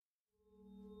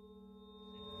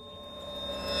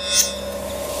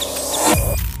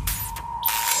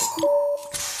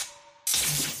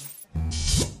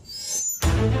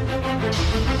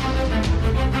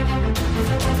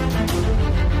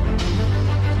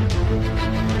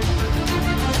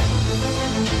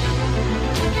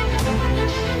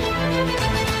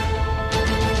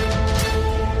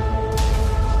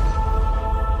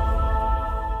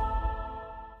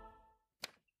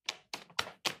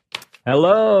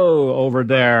Hello over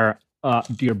there,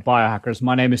 dear biohackers.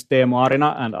 My name is Teemu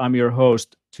Arina, and I'm your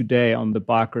host today on the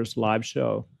Biohackers Live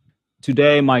Show.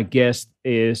 Today, my guest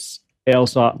is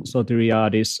Elsa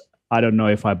Sotiriadis. I don't know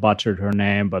if I butchered her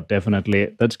name, but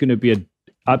definitely that's going to be an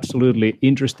absolutely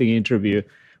interesting interview.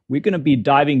 We're going to be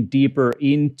diving deeper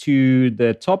into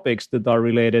the topics that are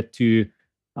related to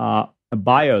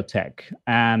biotech.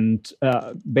 And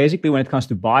basically, when it comes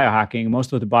to biohacking,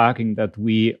 most of the biohacking that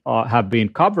we have been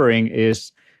covering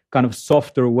is kind of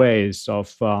softer ways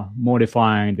of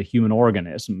modifying the human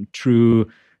organism through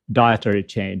dietary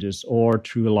changes or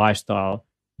through lifestyle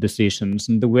decisions.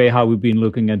 And the way how we've been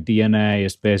looking at DNA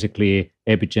is basically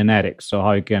epigenetics, so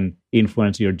how you can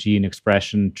influence your gene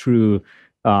expression through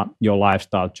your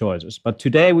lifestyle choices. But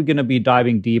today we're going to be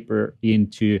diving deeper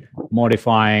into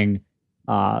modifying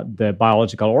the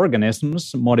biological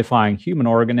organisms, modifying human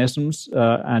organisms,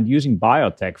 and using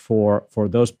biotech for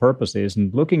those purposes,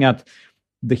 and looking at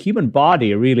the human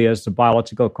body really as a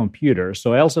biological computer.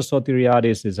 So Elsa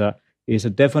Sotiriadis is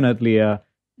definitely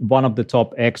one of the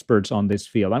top experts on this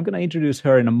field. I'm going to introduce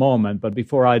her in a moment, but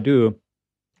before I do,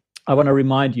 I want to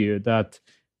remind you that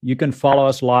you can follow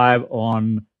us live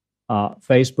on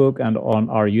Facebook and on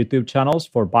our YouTube channels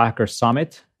for Biohacker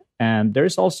Summit. And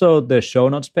there's also the show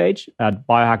notes page at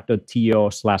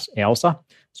biohack.to/Elsa.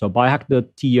 So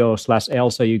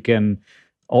biohack.to/Elsa, you can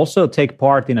also take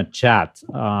part in a chat.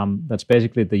 That's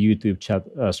basically the YouTube chat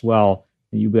as well.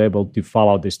 You'll be able to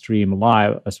follow the stream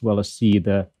live as well as see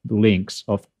the links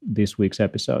of this week's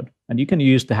episode. And you can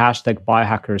use the hashtag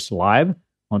biohackerslive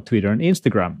on Twitter and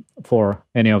Instagram for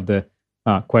any of the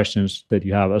questions that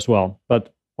you have as well.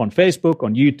 But on Facebook,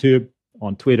 on YouTube,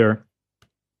 on Twitter,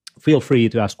 feel free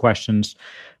to ask questions,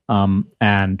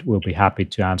 and we'll be happy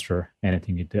to answer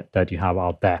anything that you have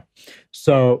out there.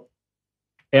 So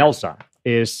Elsa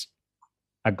is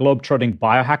a globetrotting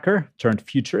biohacker turned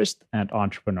futurist and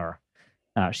entrepreneur.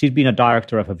 She's been a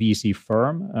director of a VC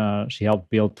firm. She helped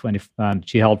build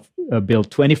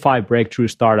 25 breakthrough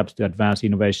startups to advance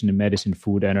innovation in medicine,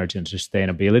 food, energy, and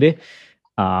sustainability.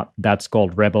 That's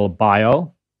called Rebel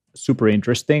Bio. Super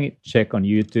interesting. Check on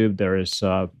YouTube. There is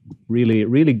a really,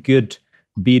 really good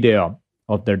video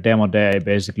of their demo day,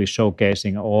 basically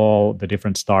showcasing all the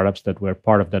different startups that were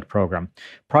part of that program.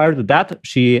 Prior to that,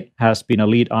 she has been a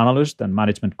lead analyst and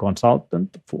management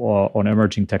consultant on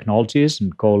emerging technologies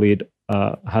and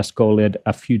has co-led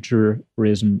a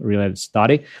futurism-related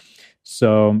study.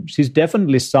 So she's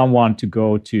definitely someone to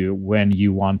go to when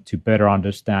you want to better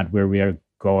understand where we are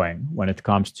going when it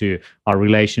comes to our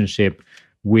relationship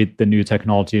with the new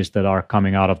technologies that are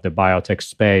coming out of the biotech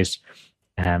space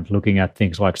and looking at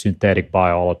things like synthetic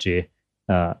biology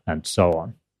and so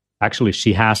on. Actually,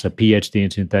 she has a PhD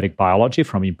in synthetic biology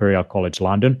from Imperial College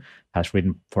London, has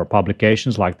written for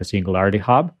publications like the Singularity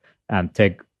Hub, and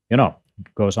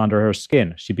goes under her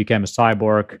skin. She became a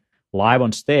cyborg live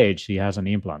on stage. She has an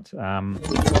implant.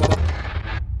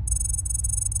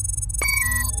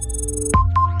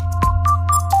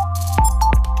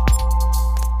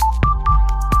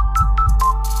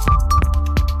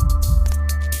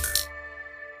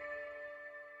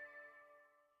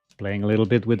 Playing a little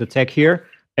bit with the tech here.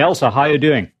 Elsa, how are you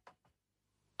doing?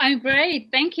 I'm great,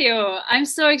 thank you. I'm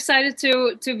so excited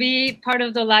to be part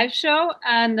of the live show,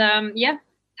 and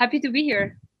happy to be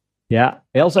here. Yeah,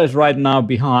 Elsa is right now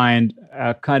behind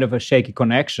a kind of a shaky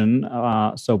connection,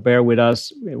 so bear with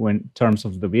us in terms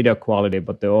of the video quality,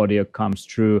 but the audio comes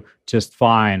through just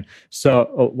fine.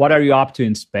 So what are you up to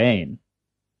in Spain?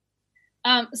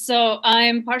 So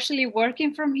I'm partially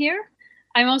working from here.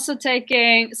 I'm also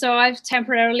I've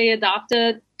temporarily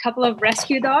adopted a couple of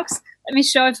rescue dogs. Let me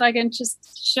show if I can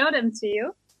just show them to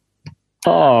you.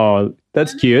 Oh,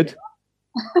 that's cute.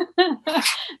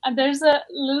 And there's a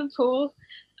little pool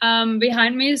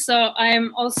behind me. So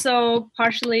I'm also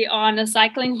partially on a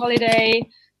cycling holiday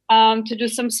to do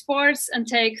some sports and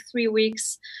take 3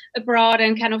 weeks abroad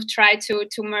and kind of try to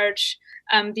merge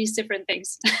these different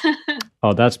things.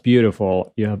 Oh, that's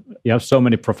beautiful. You have so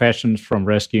many professions, from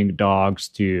rescuing dogs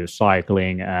to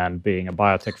cycling and being a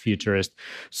biotech futurist.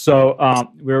 So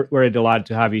we're very delighted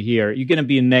to have you here. You're going to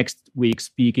be next week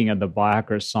speaking at the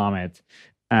Biohacker Summit,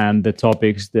 and the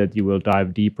topics that you will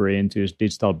dive deeper into is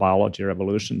digital biology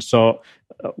revolution. So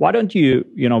why don't you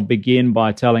begin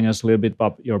by telling us a little bit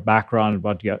about your background,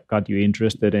 what got you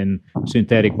interested in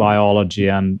synthetic biology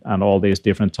and all these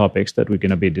different topics that we're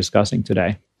going to be discussing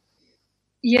today?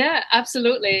 Yeah,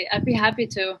 absolutely. I'd be happy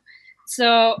to.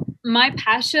 So my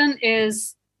passion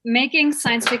is making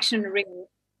science fiction real.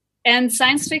 And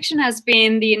science fiction has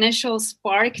been the initial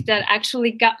spark that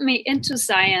actually got me into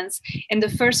science in the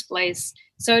first place.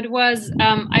 So it was,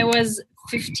 I was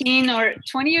 15 or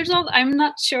 20 years old. I'm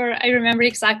not sure I remember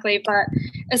exactly, but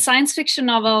a science fiction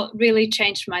novel really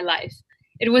changed my life.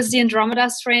 It was The Andromeda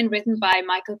Strain, written by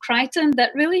Michael Crichton,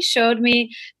 that really showed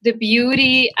me the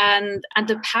beauty and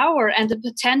the power and the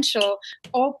potential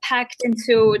all packed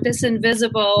into this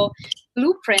invisible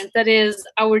blueprint that is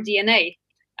our DNA.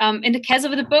 In the case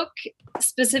of the book,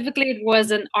 specifically, it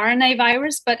was an RNA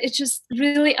virus, but it just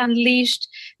really unleashed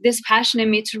this passion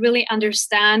in me to really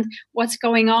understand what's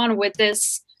going on with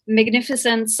this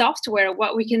magnificent software,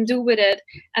 what we can do with it.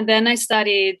 And then I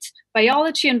studied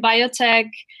biology and biotech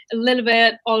a little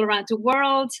bit all around the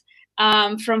world,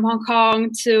 from Hong Kong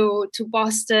to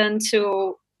Boston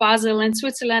to Basel in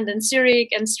Switzerland and Zurich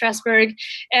and Strasbourg.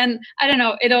 And I don't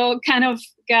know, it all kind of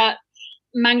got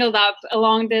mangled up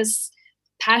along this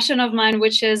passion of mine,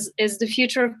 which is the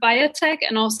future of biotech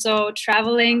and also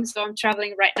traveling. So I'm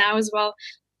traveling right now as well.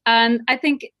 And I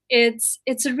think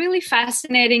it's a really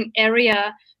fascinating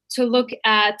area to look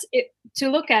at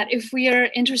if we are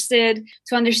interested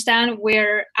to understand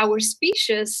where our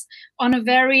species on a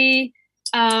very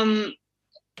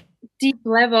deep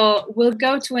level will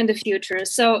go to in the future.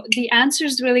 So the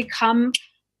answers really come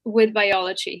with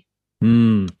biology.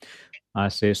 I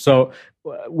see. So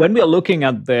when we are looking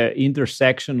at the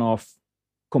intersection of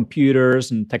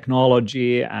computers and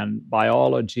technology and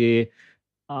biology,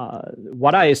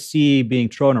 what I see being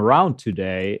thrown around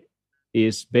today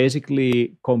is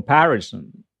basically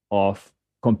comparison of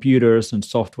computers and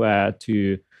software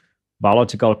to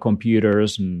biological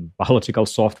computers and biological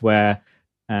software.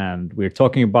 And we're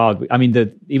talking about, I mean,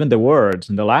 even the words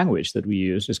and the language that we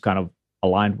use is kind of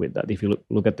aligned with that. If you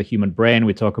look at the human brain,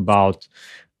 we talk about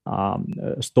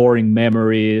storing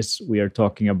memories. We are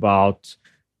talking about,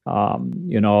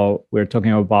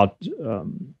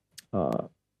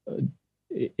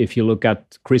 if you look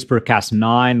at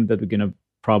CRISPR-Cas9, that we're going to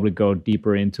probably go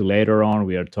deeper into later on,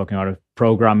 we are talking about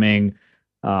programming,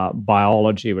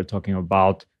 biology. We're talking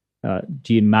about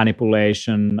gene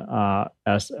manipulation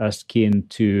as kin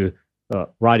to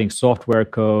writing software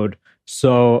code.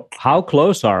 So how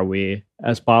close are we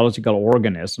as biological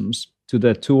organisms to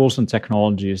the tools and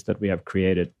technologies that we have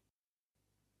created?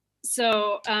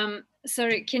 So,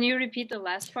 sorry, can you repeat the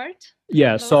last part?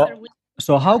 Yeah,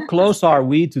 so how close are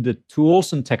we to the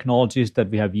tools and technologies that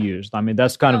we have used? I mean,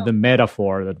 that's kind of the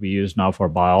metaphor that we use now for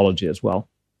biology as well.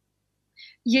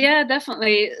 Yeah,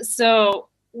 definitely. So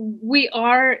we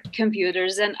are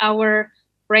computers, and our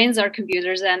brains are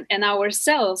computers, and our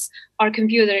cells are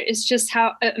computers. It's just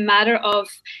a matter of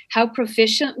how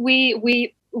proficient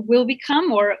we will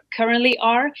become or currently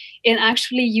are in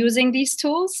actually using these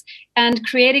tools and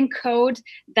creating code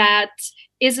that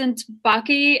isn't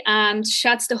buggy and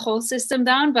shuts the whole system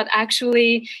down, but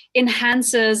actually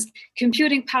enhances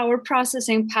computing power,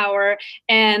 processing power,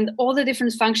 and all the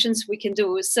different functions we can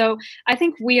do. So I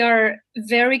think we are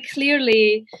very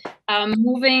clearly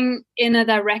moving in a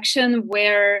direction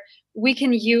where we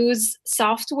can use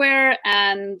software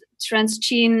and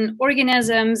transgene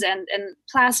organisms and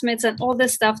plasmids and all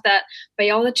this stuff that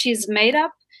biology is made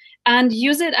up, and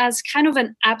use it as kind of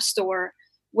an app store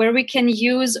where we can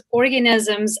use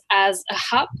organisms as a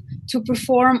hub to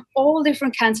perform all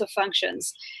different kinds of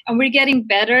functions. And we're getting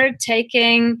better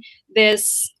taking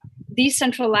this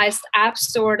decentralized app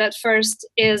store that first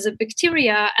is a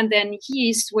bacteria and then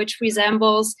yeast, which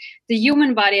resembles the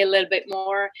human body a little bit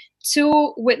more,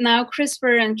 to with now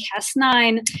CRISPR and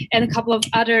Cas9 and a couple of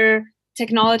other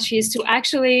technologies to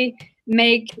actually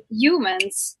make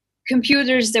humans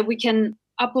computers that we can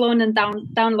upload and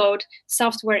download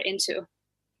software into.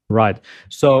 Right.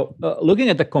 So looking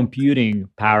at the computing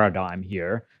paradigm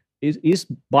here, is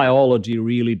biology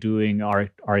really doing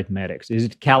arithmetics? Is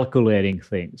it calculating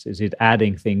things? Is it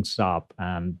adding things up?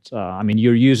 And I mean,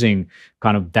 you're using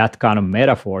kind of that kind of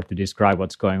metaphor to describe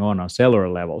what's going on cellular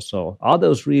level. So are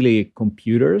those really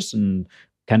computers, and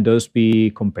can those be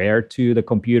compared to the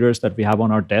computers that we have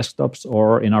on our desktops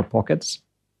or in our pockets?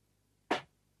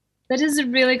 That is a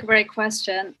really great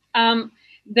question.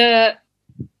 The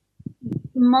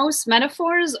most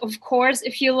metaphors, of course,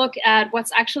 if you look at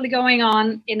what's actually going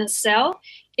on in a cell,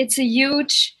 it's a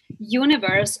huge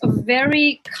universe of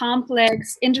very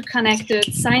complex,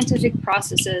 interconnected scientific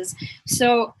processes.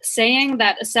 So saying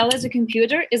that a cell is a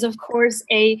computer is, of course,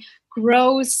 a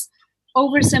gross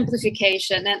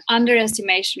oversimplification and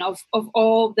underestimation of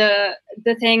all the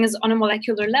things on a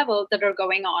molecular level that are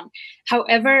going on.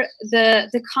 However,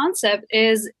 the concept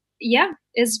is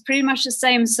pretty much the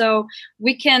same. So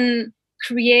we can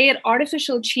create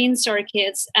artificial gene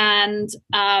circuits and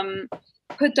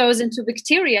put those into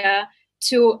bacteria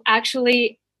to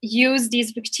actually use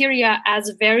these bacteria as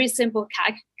very simple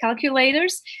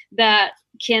calculators that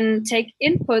can take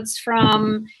inputs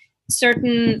from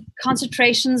certain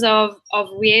concentrations of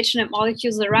reagent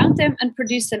molecules around them and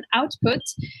produce an output.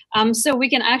 So we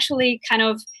can actually kind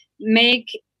of make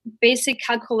basic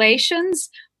calculations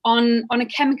on a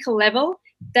chemical level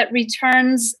that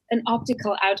returns an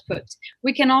optical output.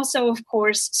 We can also, of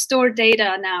course, store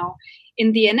data now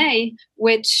in DNA,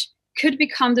 which could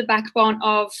become the backbone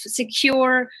of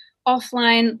secure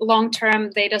offline long-term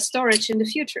data storage in the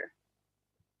future.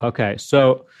 Okay,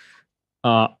 so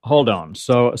hold on.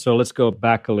 So let's go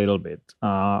back a little bit.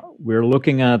 We're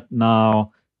looking at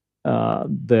now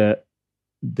the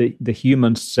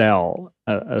human cell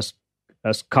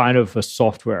as kind of a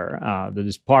software that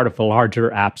is part of a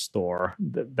larger app store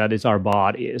that is our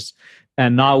bodies.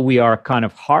 And now we are kind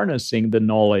of harnessing the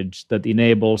knowledge that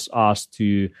enables us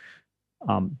to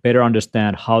better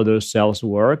understand how those cells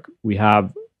work. We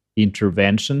have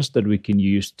interventions that we can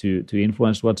use to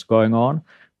influence what's going on.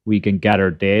 We can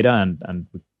gather data and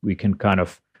we can kind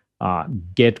of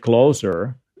get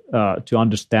closer to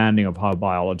understanding of how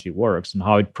biology works and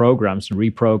how it programs and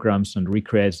reprograms and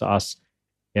recreates us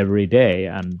every day.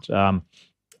 And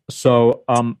so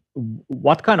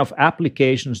what kind of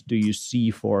applications do you see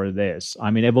for this?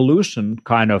 I mean, evolution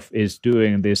kind of is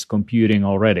doing this computing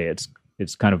already.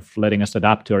 It's kind of letting us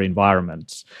adapt to our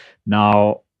environments.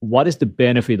 Now, what is the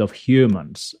benefit of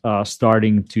humans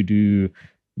starting to do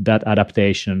that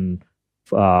adaptation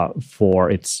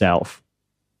for itself?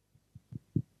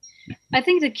 I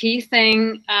think the key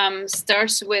thing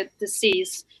starts with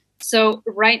disease. So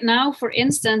right now, for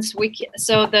instance, I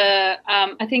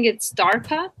think it's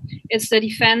DARPA. It's the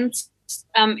defense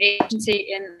agency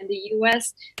in the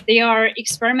US. They are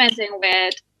experimenting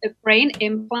with a brain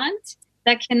implant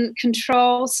that can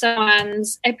control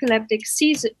someone's epileptic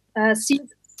seizures.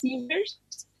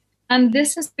 And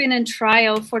this has been in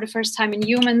trial for the first time in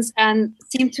humans and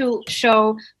seem to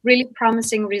show really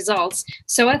promising results.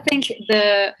 So I think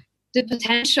the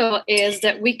potential is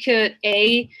that we could,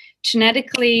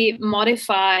 genetically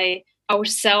modify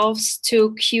ourselves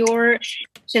to cure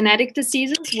genetic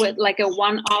diseases with like a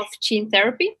one-off gene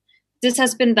therapy. This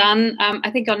has been done,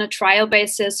 I think, on a trial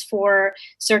basis for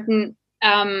certain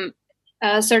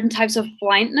types of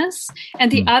blindness.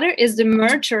 And the other is the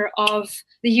merger of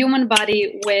the human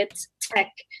body with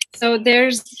tech. So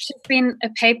there's been a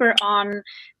paper on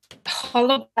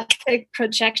holographic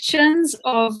projections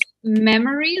of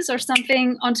memories or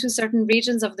something onto certain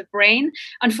regions of the brain.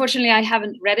 Unfortunately, I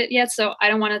haven't read it yet, so I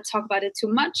don't want to talk about it too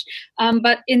much.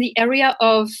 But in the area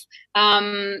of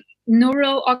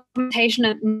neural augmentation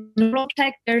and neural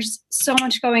tech, there's so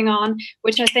much going on,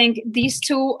 which I think these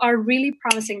two are really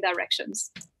promising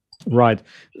directions. Right.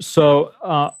 So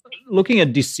looking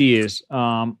at disease,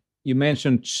 you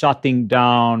mentioned shutting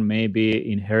down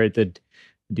maybe inherited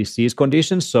disease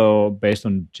conditions. So based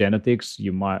on genetics,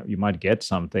 you might get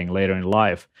something later in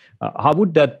life. How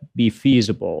would that be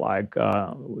feasible? Like,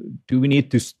 do we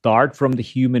need to start from the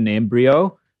human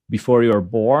embryo before you're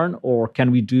born, or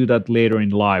can we do that later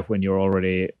in life when you're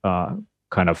already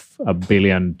kind of a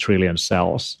billion trillion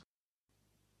cells?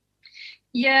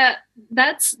 Yeah,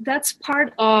 that's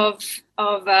part of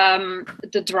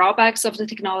the drawbacks of the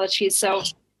technology. So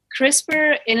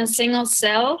CRISPR in a single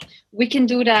cell, we can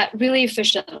do that really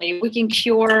efficiently. We can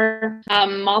cure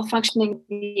malfunctioning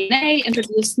DNA,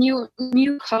 introduce new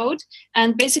code,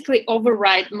 and basically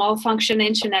override malfunction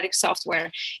in genetic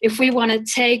software. If we want to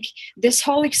take this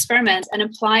whole experiment and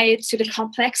apply it to the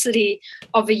complexity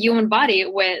of a human body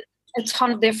with a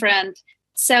ton of different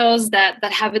cells that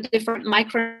have a different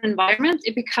microenvironment,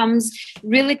 it becomes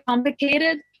really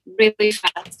complicated, really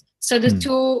fast. So the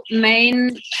two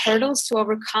main hurdles to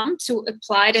overcome to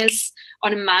apply this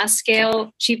on a mass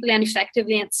scale, cheaply and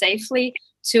effectively and safely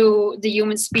to the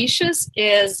human species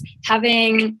is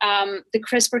having the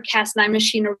CRISPR-Cas9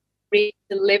 machinery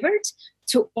delivered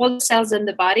to all the cells in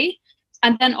the body,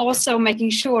 and then also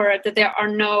making sure that there are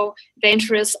no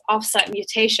dangerous off-site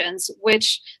mutations,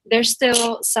 which there's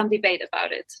still some debate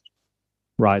about it.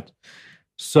 Right.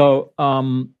 So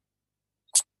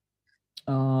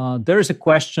there is a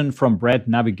question from Brett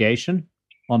Navigation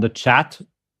on the chat.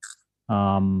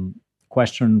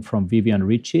 Question from Vivian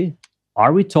Ritchie.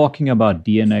 Are we talking about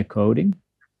DNA coding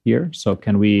here? So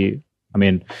can we, I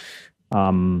mean,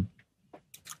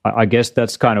 I guess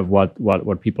that's kind of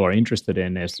what people are interested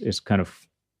in is kind of,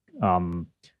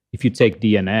 if you take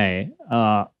DNA,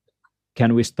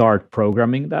 can we start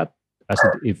programming that as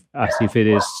if it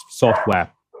is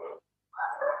software?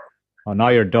 Oh, now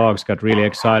your dogs got really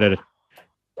excited.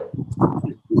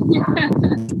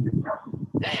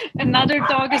 another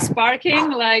dog is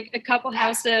barking like a couple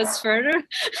houses further.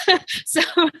 So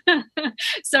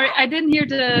sorry, I didn't hear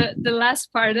the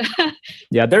last part.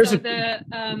 Yeah, there's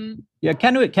yeah.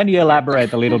 Can you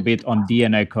elaborate a little bit on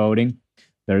DNA coding?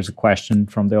 There's a question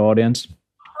from the audience.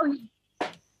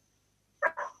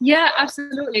 Yeah,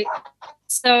 absolutely.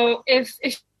 So if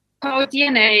code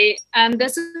DNA, and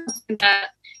this is something that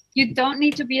you don't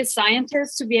need to be a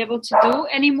scientist to be able to do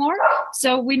anymore.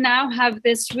 So we now have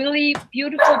this really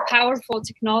beautiful, powerful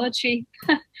technology.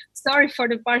 Sorry for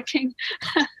the barking.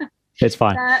 It's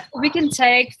fine. That we can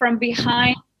take from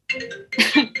behind.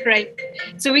 Great.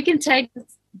 So we can take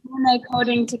this DNA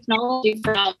coding technology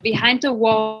from behind the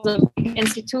walls of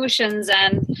institutions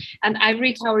and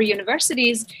ivory tower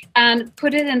universities and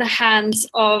put it in the hands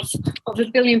of a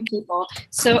billion people.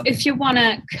 So if you want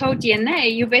to code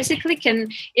DNA, you basically can,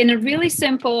 in a really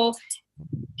simple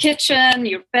kitchen,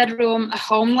 your bedroom, a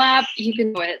home lab, you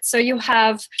can do it. So you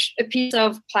have a piece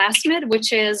of plasmid,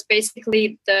 which is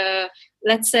basically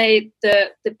let's say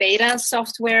the beta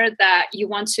software that you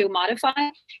want to modify,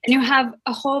 and you have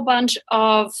a whole bunch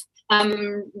of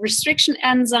restriction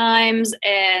enzymes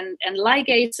and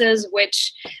ligases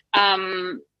which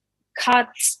cut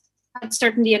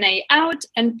certain DNA out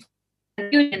and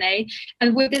new DNA.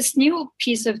 And with this new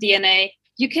piece of DNA,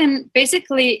 you can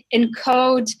basically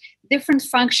encode different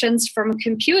functions from a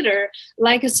computer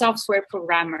like a software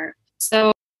programmer.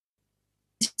 So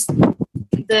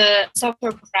the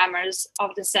software programmers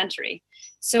of the century.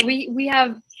 So we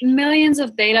have millions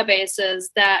of databases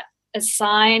that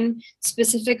assign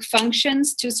specific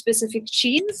functions to specific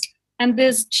genes. And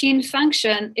this gene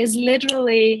function is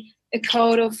literally a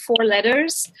code of 4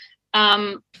 letters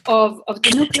of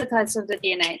the nucleotides of the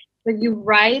DNA. So you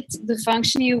write the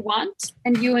function you want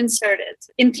and you insert it.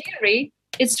 In theory,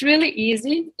 it's really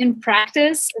easy. In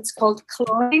practice, it's called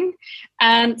cloning,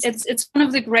 and it's one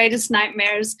of the greatest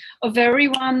nightmares of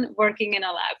everyone working in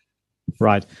a lab.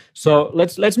 Right. So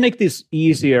let's make this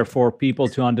easier for people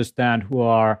to understand who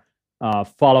are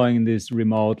following this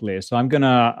remotely. So I'm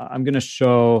gonna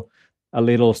show a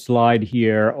little slide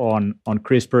here on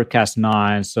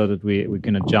CRISPR-Cas9 so that we're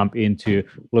gonna jump into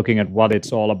looking at what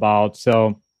it's all about.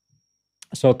 So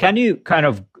can you kind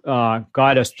of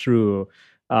guide us through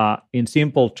in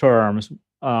simple terms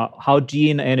how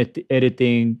gene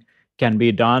editing can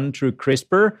be done through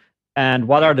CRISPR, and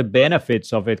what are the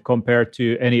benefits of it compared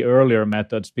to any earlier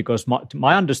methods? Because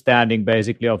my understanding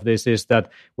basically of this is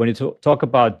that when you talk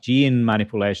about gene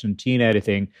manipulation, gene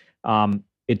editing,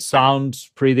 it sounds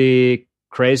pretty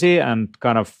crazy and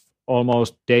kind of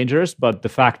almost dangerous, but the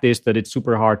fact is that it's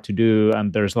super hard to do,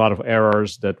 and there's a lot of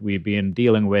errors that we've been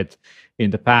dealing with in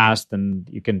the past, and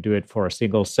you can do it for a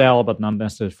single cell, but not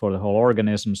necessarily for the whole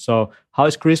organism. So how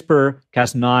is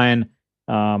CRISPR-Cas9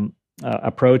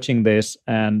 approaching this,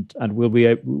 and will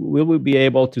we be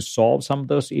able to solve some of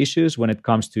those issues when it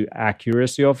comes to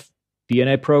accuracy of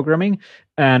DNA programming,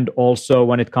 and also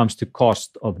when it comes to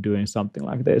cost of doing something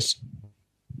like this?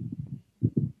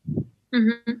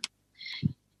 Mm-hmm.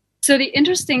 So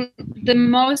the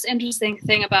most interesting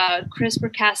thing about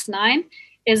CRISPR-Cas9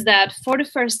 is that for the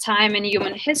first time in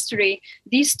human history,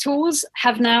 these tools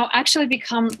have now actually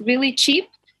become really cheap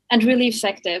and really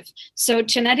effective. So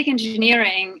genetic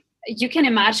engineering, you can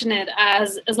imagine it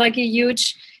as like a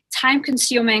huge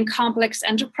time-consuming complex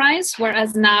enterprise,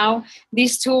 whereas now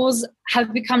these tools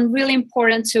have become really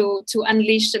important to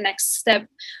unleash the next step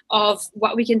of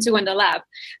what we can do in the lab.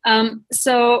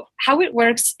 So how it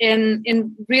works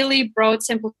in really broad,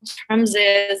 simple terms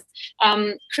is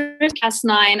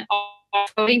CRISPR-Cas9 are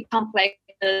coding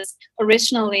complexes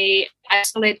originally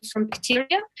isolated from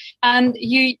bacteria, and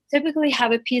you typically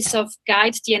have a piece of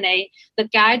guide DNA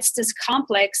that guides this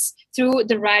complex through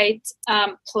the right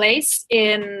place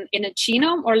in a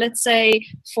genome, or let's say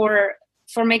for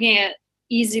making it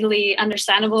easily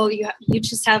understandable, you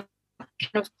just have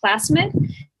kind of plasmid,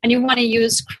 and you want to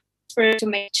use CRISPR to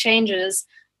make changes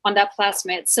on that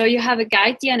plasmid. So you have a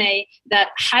guide DNA that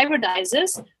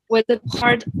hybridizes with the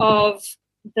part of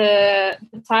the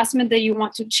plasmid that you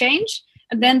want to change,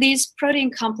 and then these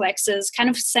protein complexes kind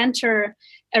of center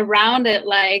around it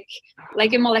like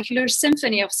a molecular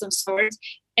symphony of some sort.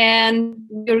 And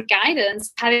your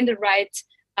guidance, having the right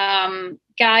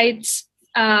guide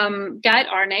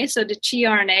RNA, so the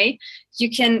gRNA, you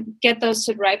can get those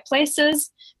to the right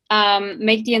places,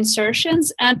 make the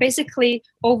insertions, and basically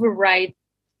overwrite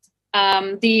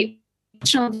the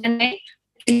original DNA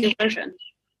in the version.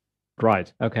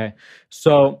 Right. Okay.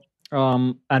 So,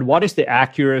 and what is the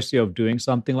accuracy of doing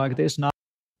something like this now?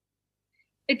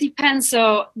 It depends.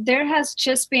 So there has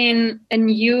just been a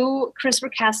new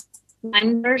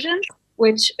CRISPR-Cas9 version,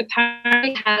 which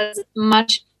apparently has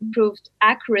much improved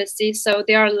accuracy. So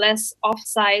there are less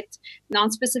off-site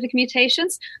non-specific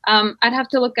mutations. I'd have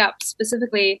to look up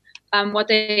specifically what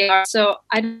they are. So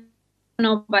I don't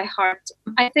know by heart.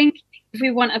 I think if we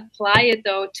want to apply it,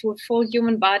 though, to a full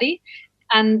human body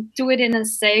and do it in a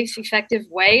safe, effective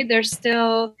way, there's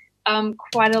still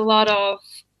quite a lot of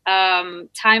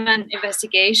time and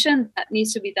investigation that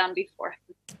needs to be done before.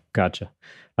 Gotcha.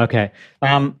 Okay.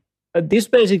 This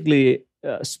basically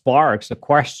sparks a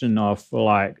question of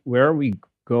like, where are we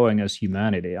going as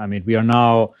humanity? I mean, we are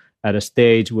now at a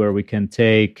stage where we can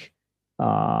take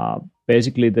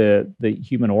basically the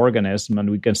human organism and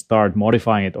we can start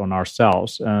modifying it on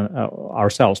ourselves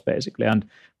basically. And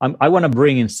I want to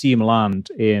bring in Siim Land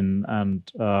in and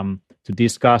to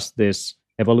discuss this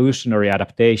evolutionary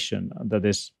adaptation that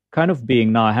is kind of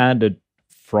being now handed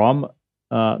from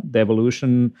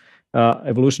the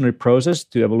evolutionary process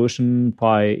to evolution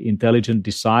by intelligent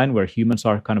design, where humans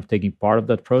are kind of taking part of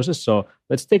that process. So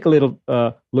let's take a little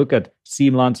look at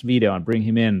Siim Land's video and bring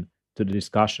him in to the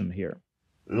discussion here.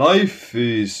 Life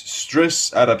is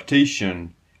stress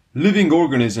adaptation. Living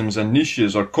organisms and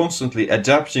niches are constantly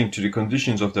adapting to the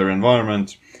conditions of their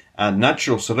environment, and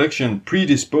natural selection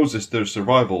predisposes their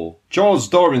survival. Charles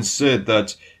Darwin said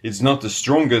that it's not the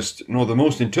strongest nor the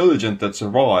most intelligent that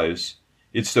survives.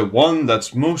 It's the one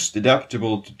that's most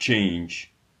adaptable to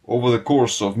change. Over the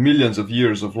course of millions of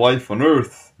years of life on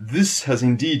Earth, this has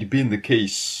indeed been the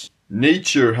case.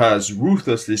 Nature has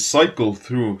ruthlessly cycled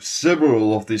through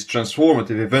several of these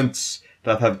transformative events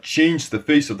that have changed the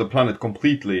face of the planet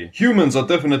completely. Humans are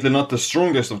definitely not the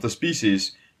strongest of the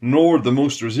species, nor the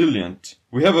most resilient.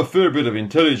 We have a fair bit of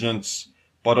intelligence,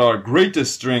 but our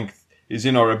greatest strength is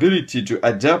in our ability to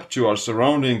adapt to our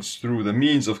surroundings through the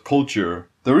means of culture.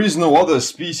 There is no other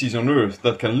species on Earth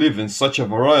that can live in such a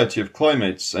variety of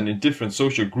climates and in different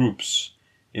social groups.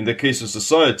 In the case of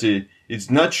society, it's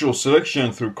natural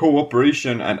selection through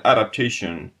cooperation and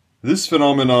adaptation. This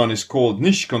phenomenon is called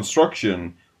niche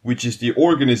construction, which is the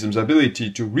organism's ability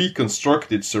to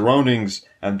reconstruct its surroundings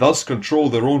and thus control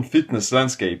their own fitness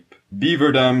landscape.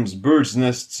 Beaver dams, birds'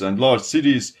 nests, and large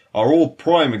cities are all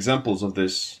prime examples of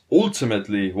this.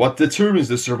 Ultimately, what determines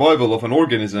the survival of an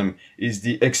organism is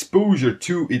the exposure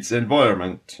to its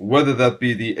environment, whether that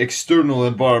be the external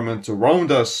environment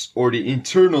around us or the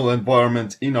internal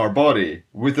environment in our body.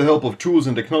 With the help of tools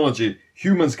and technology,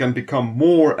 humans can become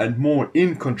more and more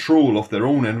in control of their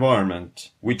own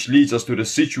environment, which leads us to the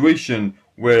situation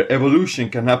where evolution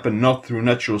can happen not through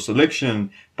natural selection,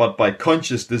 but by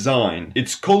conscious design.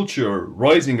 It's culture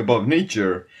rising above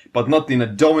nature, but not in a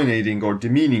dominating or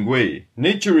demeaning way.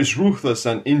 Nature is ruthless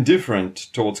and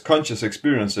indifferent towards conscious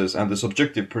experiences and the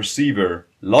subjective perceiver.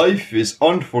 Life is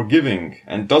unforgiving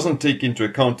and doesn't take into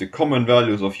account the common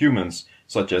values of humans,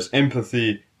 such as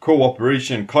empathy,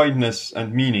 cooperation, kindness,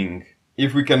 and meaning.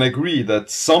 If we can agree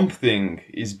that something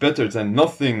is better than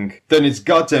nothing, then it's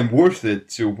goddamn worth it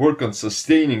to work on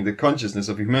sustaining the consciousness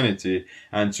of humanity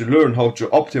and to learn how to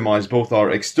optimize both our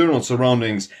external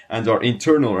surroundings and our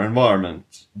internal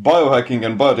environment. Biohacking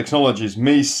and biotechnologies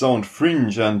may sound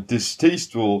fringe and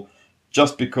distasteful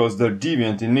just because they're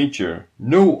deviant in nature.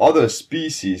 No other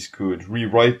species could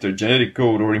rewrite their genetic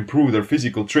code or improve their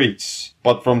physical traits.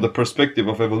 But from the perspective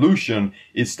of evolution,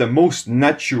 it's the most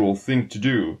natural thing to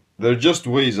do. They're just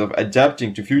ways of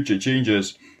adapting to future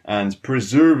changes and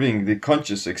preserving the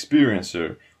conscious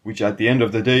experiencer, which at the end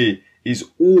of the day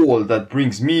is all that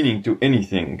brings meaning to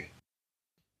anything.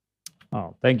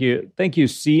 Oh, thank you,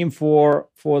 Siim,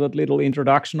 for that little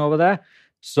introduction over there.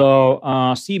 So,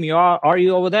 Siim, are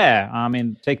you over there? I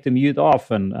mean, take the mute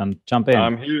off and jump in.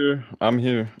 I'm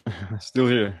here. Still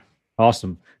here.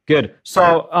 Awesome. Good.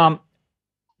 So,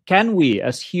 can we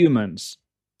as humans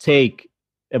take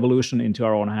evolution into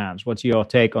our own hands? What's your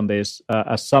take on this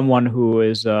as someone who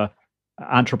is an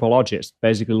anthropologist,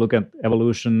 basically look at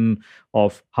evolution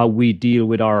of how we deal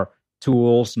with our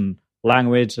tools and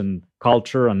language and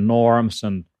culture and norms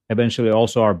and eventually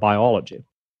also our biology?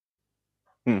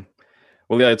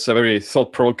 Well, yeah, it's a very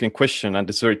thought-provoking question, and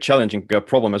it's a very challenging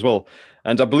problem as well.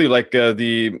 And I believe, like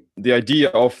the idea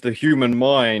of the human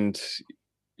mind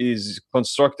is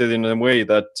constructed in a way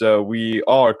that we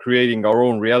are creating our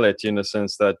own reality, in the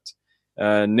sense that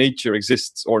nature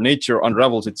exists, or nature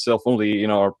unravels itself only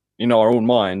in our own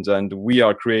minds, and we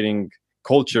are creating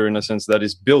culture in a sense that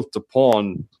is built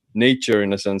upon nature.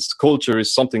 In a sense, culture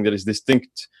is something that is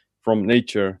distinct from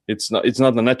nature. It's not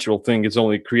a natural thing. It's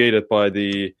only created by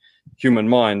the human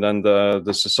mind and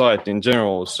the society in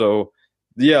general. So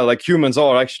yeah, like humans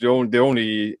are actually the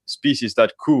only species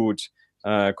that could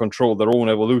control their own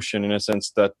evolution, in a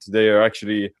sense that they are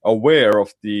actually aware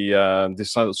of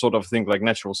this sort of thing like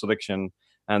natural selection,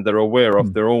 and they're aware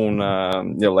of their own,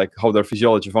 like how their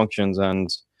physiology functions, and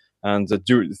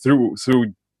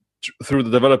through the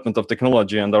development of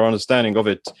technology and our understanding of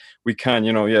it, we can,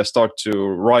 start to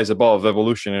rise above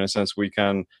evolution. In a sense, we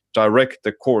can direct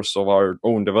the course of our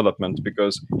own development,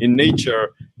 because in nature,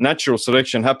 natural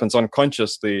selection happens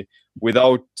unconsciously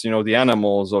without, the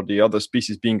animals or the other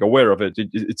species being aware of it.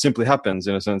 It simply happens,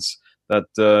 in a sense that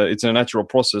it's a natural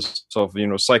process of,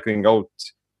 cycling out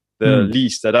the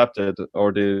least adapted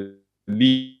or the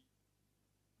least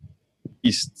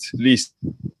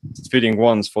fitting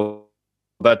ones for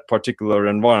that particular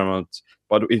environment.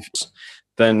 But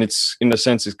then it's, in a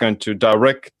sense, it's going to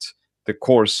direct the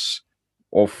course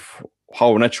of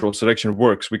how natural selection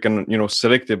works. We can,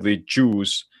 selectively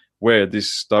choose where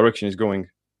this direction is going.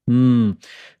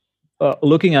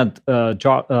 Looking at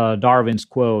Darwin's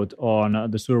quote on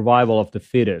the survival of the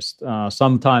fittest,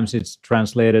 sometimes it's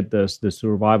translated as the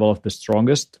survival of the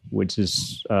strongest, which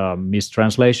is a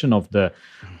mistranslation of the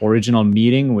original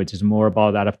meaning, which is more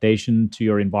about adaptation to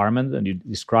your environment. And you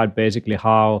described basically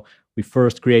how we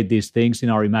first create these things in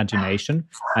our imagination.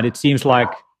 And it seems like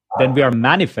then we are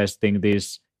manifesting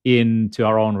this into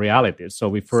our own realities. So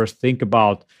we first think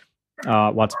about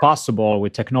what's possible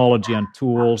with technology and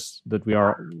tools that we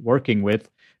are working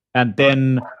with, and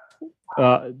then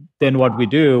what we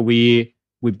do, we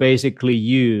basically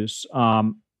use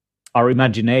our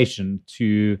imagination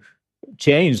to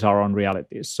change our own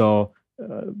realities. So,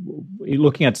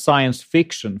 looking at science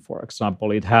fiction, for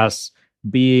example, it has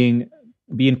been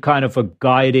kind of a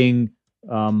guiding,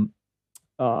 kind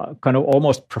of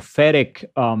almost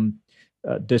prophetic.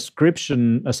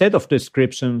 Description, a set of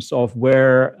descriptions of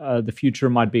where the future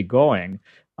might be going.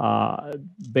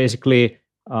 Basically,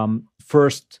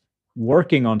 first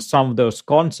working on some of those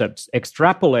concepts,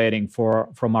 extrapolating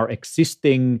from our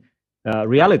existing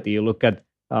reality. You look at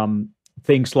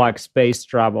things like space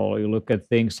travel. You look at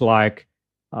things like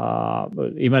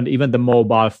even the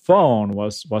mobile phone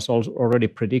was already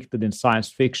predicted in science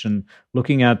fiction.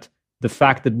 Looking at the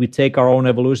fact that we take our own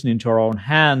evolution into our own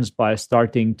hands by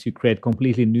starting to create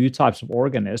completely new types of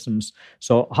organisms.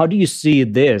 So how do you see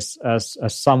this as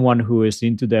someone who is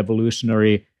into the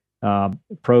evolutionary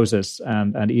process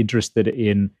and interested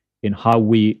in how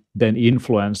we then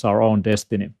influence our own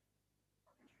destiny?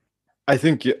 I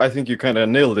think you kind of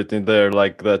nailed it in there,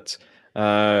 like that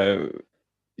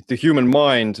the human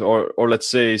mind, or let's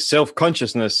say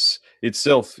self-consciousness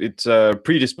itself, it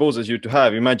predisposes you to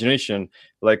have imagination.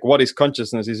 Like, what is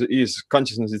consciousness? Is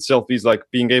consciousness itself is like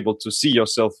being able to see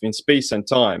yourself in space and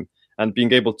time, and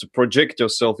being able to project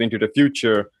yourself into the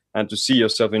future, and to see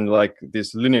yourself in like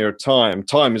this linear time.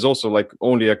 Time is also like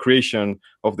only a creation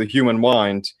of the human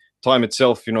mind. Time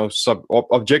itself,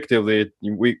 objectively,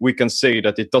 we can say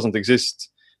that it doesn't exist,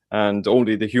 and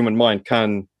only the human mind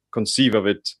can conceive of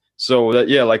it. So that,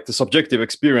 like the subjective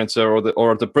experiencer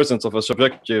or the presence of a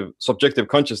subjective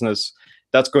consciousness,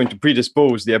 that's going to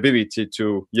predispose the ability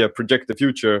to project the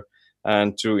future,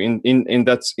 and to in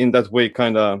that way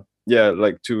kind of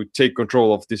like to take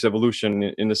control of this evolution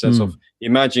in the sense of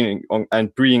imagining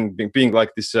and being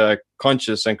like this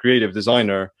conscious and creative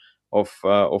designer of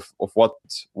what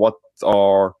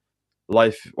our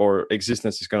life or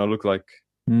existence is going to look like.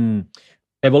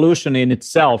 Evolution in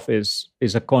itself is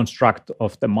a construct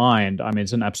of the mind. I mean,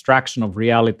 it's an abstraction of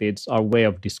reality. It's our way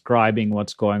of describing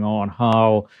what's going on,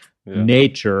 how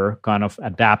nature kind of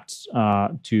adapts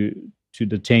to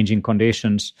the changing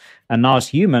conditions. And now as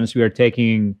humans, we are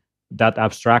taking that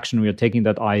abstraction, we are taking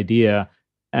that idea,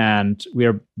 and we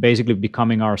are basically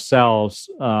becoming ourselves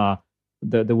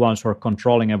the ones who are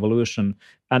controlling evolution.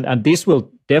 And this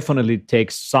will definitely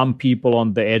take some people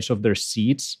on the edge of their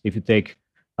seats. If you take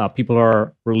people who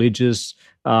are religious,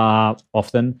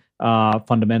 often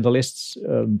fundamentalists,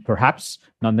 perhaps,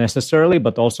 not necessarily,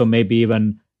 but also maybe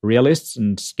even realists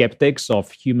and skeptics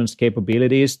of humans'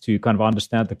 capabilities to kind of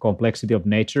understand the complexity of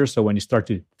nature. So when you start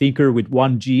to tinker with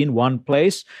one gene, one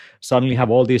place, suddenly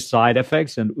have all these side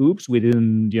effects, and oops, we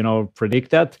didn't, predict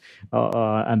that,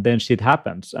 and then shit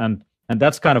happens. And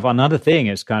that's kind of another thing,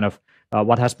 is kind of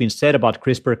what has been said about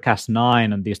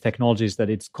CRISPR-Cas9 and these technologies, that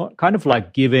it's kind of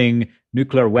like giving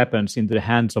nuclear weapons into the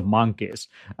hands of monkeys.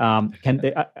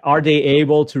 Are they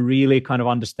able to really kind of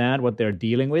understand what they're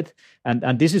dealing with?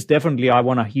 And this is definitely, I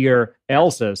want to hear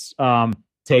Elsa's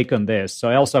take on this. So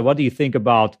Elsa, what do you think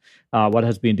about what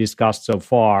has been discussed so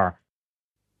far?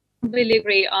 I completely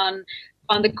agree on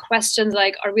on the questions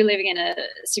like, are we living in a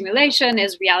simulation?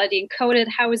 Is reality encoded?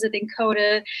 How is it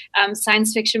encoded?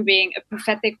 Science fiction being a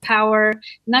prophetic power,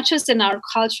 not just in our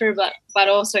culture, but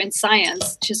also in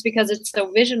science, just because it's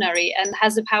so visionary and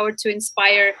has the power to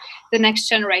inspire the next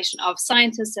generation of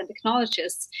scientists and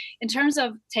technologists. In terms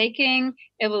of taking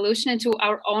evolution into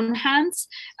our own hands,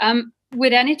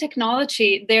 with any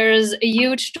technology, there's a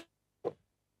huge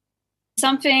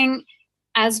something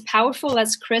as powerful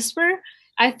as CRISPR.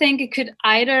 I think it could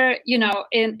either,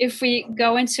 if we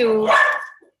go into,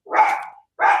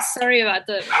 sorry about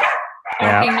the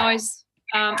barking noise.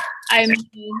 I'm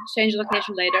change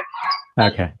location later.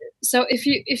 Okay. So if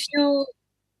you,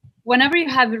 whenever you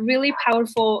have a really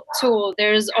powerful tool,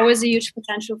 there's always a huge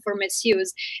potential for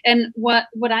misuse. And what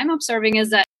I'm observing is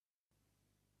that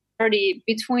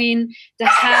between the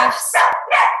haves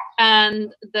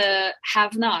and the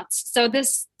have-nots. So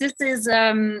this is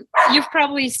you've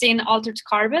probably seen Altered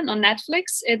Carbon on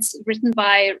Netflix. It's written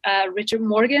by Richard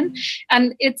Morgan,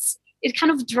 and it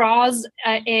kind of draws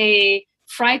a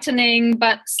frightening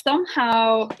but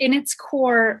somehow in its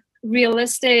core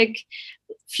realistic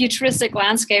futuristic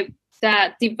landscape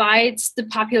that divides the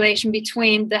population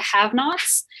between the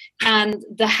have-nots and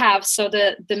the haves, so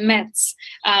the myths,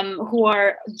 who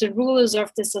are the rulers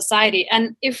of the society.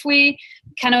 And if we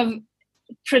kind of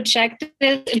project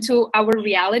it into our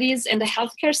realities in the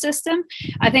healthcare system,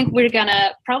 I think we're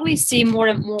gonna probably see more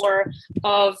and more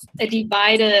of a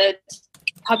divided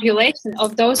population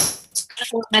of those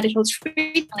medical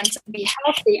treatments, be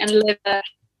healthy and live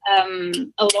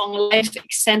a long life,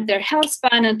 extend their health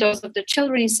span, and those of the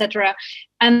children, etc.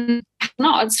 And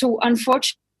not who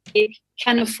unfortunately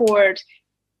can afford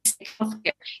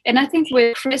healthcare. And I think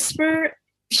with CRISPR,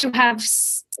 you have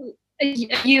a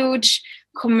huge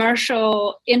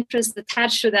commercial interest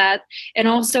attached to that, and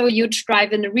also a huge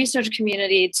drive in the research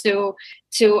community to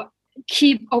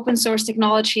keep open source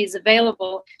technologies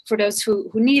available for those who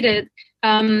need it.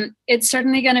 It's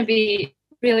certainly going to be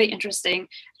really interesting.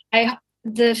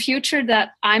 The future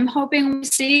that I'm hoping we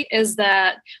see is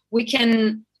that we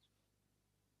can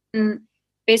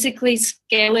basically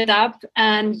scale it up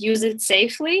and use it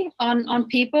safely on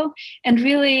people, and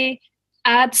really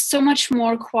add so much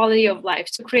more quality of life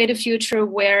to create a future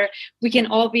where we can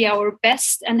all be our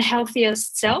best and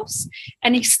healthiest selves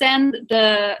and extend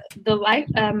the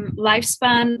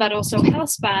lifespan, but also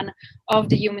health span of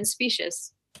the human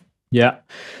species. Yeah.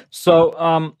 So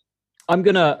I'm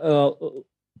going to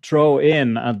throw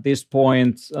in at this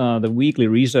point the weekly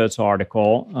research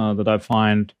article that I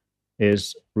find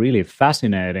is really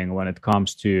fascinating when it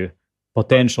comes to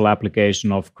potential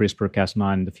application of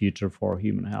CRISPR-Cas9 in the future for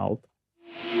human health.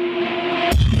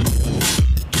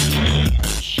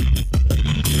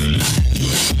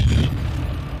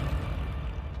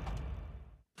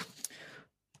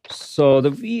 So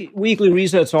the weekly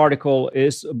research article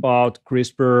is about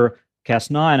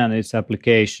CRISPR-Cas9 and its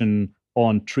application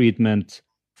on treatment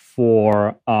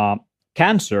for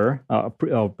cancer,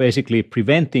 basically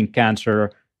preventing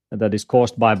cancer that is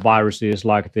caused by viruses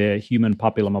like the human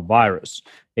papillomavirus,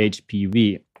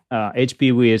 HPV.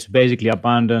 HPV is basically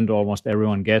abundant. Almost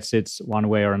everyone gets it one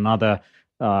way or another.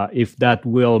 If that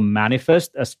will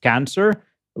manifest as cancer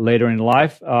later in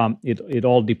life, it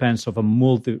all depends on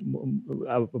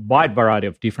a wide variety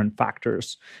of different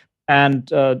factors. And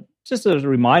just as a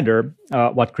reminder,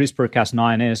 what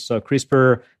CRISPR-Cas9 is. So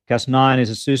CRISPR-Cas9 is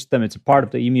a system. It's a part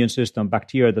of the immune system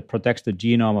bacteria that protects the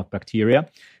genome of bacteria.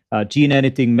 Gene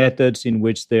editing methods in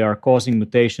which they are causing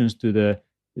mutations to the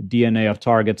DNA of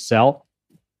target cell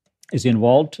is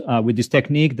involved. With this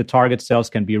technique, the target cells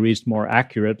can be reached more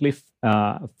accurately,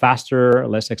 faster,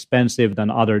 less expensive than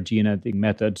other gene editing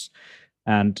methods.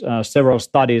 And several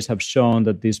studies have shown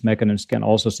that these mechanisms can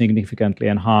also significantly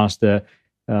enhance the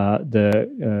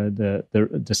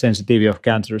sensitivity of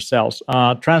cancer cells.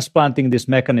 Transplanting this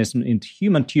mechanism into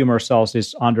human tumor cells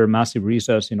is under massive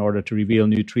research in order to reveal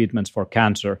new treatments for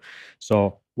cancer.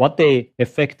 So what they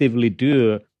effectively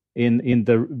do in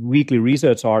the weekly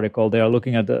research article, they are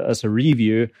looking at as a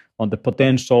review on the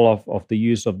potential of the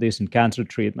use of this in cancer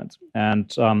treatment.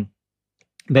 And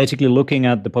basically looking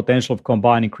at the potential of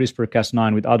combining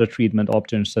CRISPR-Cas9 with other treatment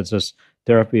options, such as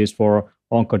therapies for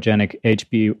oncogenic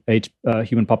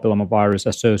human papillomavirus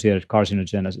associated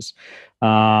carcinogenesis.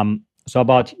 So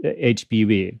about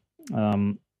HPV,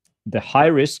 the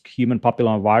high-risk human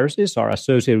papillomaviruses are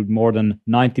associated with more than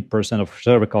 90% of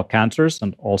cervical cancers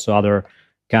and also other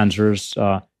cancers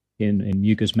in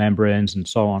mucous membranes and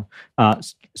so on.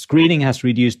 Screening has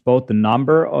reduced both the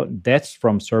number of deaths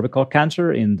from cervical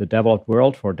cancer in the developed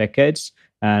world for decades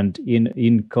and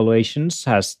inoculations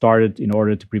has started in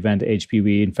order to prevent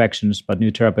HPV infections, but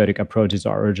new therapeutic approaches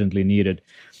are urgently needed.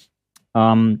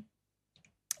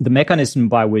 The mechanism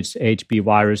by which HPV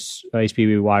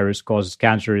virus causes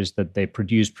cancer is that they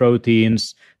produce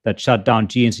proteins that shut down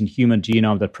genes in human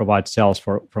genome that provide cells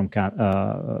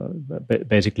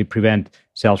basically prevent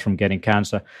cells from getting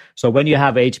cancer. So when you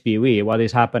have HPV, what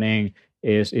is happening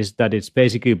is that it's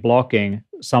basically blocking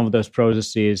some of those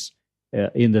processes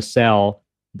in the cell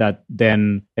that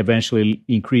then eventually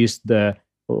increase the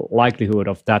likelihood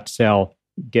of that cell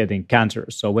getting cancer.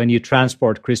 So when you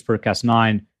transport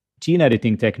CRISPR-Cas9 gene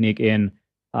editing technique in,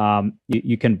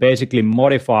 you can basically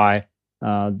modify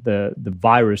the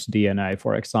virus DNA,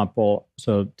 for example,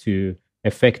 so to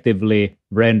effectively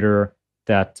render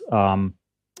that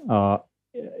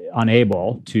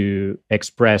unable to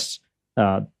express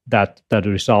that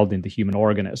result in the human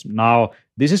organism. Now,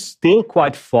 this is still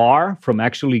quite far from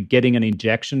actually getting an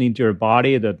injection into your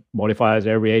body that modifies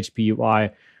every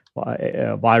HPV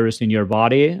virus in your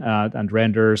body and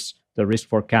renders the risk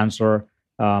for cancer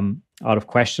out of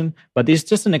question. But this is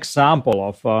just an example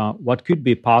of what could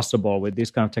be possible with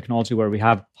this kind of technology where we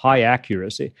have high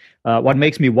accuracy. What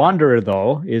makes me wonder,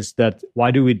 though, is that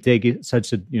why do we take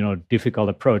such a difficult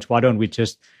approach? Why don't we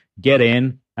just get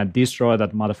in and destroy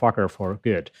that motherfucker for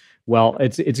good? Well,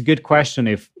 it's a good question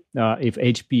if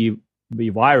HPV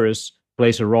virus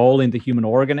plays a role in the human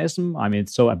organism. I mean,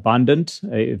 it's so abundant.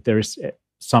 If there's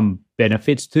some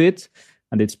benefits to it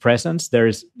and its presence, there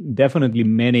is definitely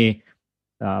many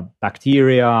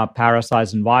bacteria,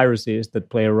 parasites, and viruses that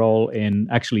play a role in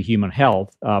actually human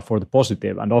health for the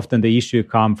positive. And often the issue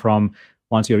comes from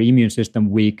once your immune system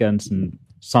weakens and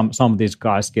some of these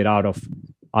guys get out of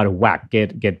whack,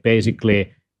 get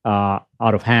basically out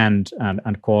of hand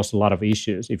and cause a lot of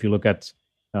issues. If you look at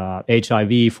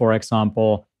HIV, for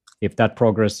example, if that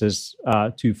progresses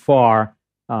too far,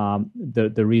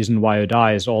 the reason why you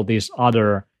die is all these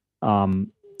other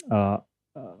kind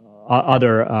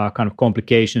of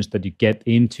complications that you get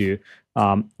into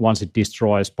once it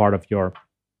destroys part of your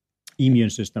immune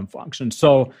system function.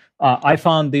 So I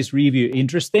found this review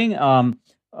interesting.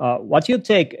 What's your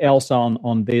take, Elsa,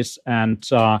 on this? And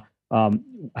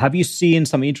have you seen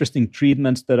some interesting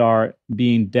treatments that are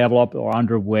being developed or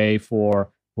underway for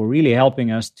really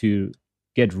helping us to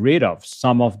get rid of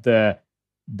some of the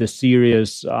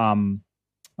serious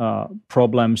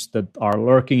problems that are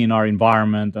lurking in our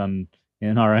environment and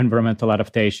in our environmental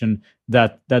adaptation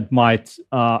that might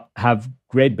have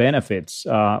great benefits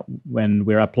when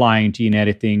we're applying gene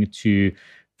editing to,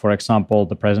 for example,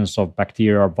 the presence of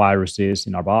bacteria or viruses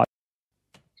in our body?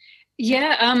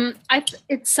 Yeah,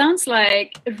 it sounds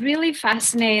like really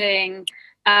fascinating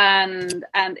and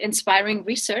inspiring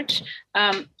research.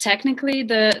 Technically,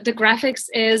 the graphics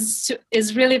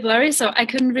is really blurry, so I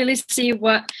couldn't really see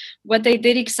what they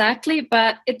did exactly.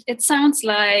 But it sounds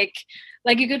like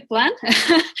a good plan.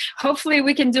 Hopefully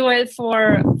we can do it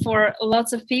for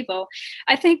lots of people.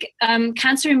 I think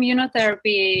cancer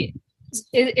immunotherapy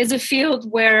is a field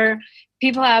where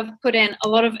people have put in a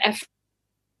lot of effort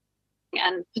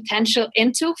and potential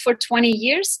into for 20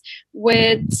 years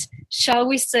with, shall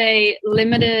we say,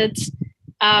 limited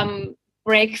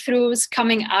breakthroughs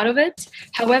coming out of it.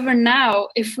 However, now,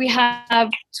 if we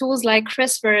have tools like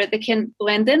CRISPR that can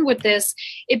blend in with this,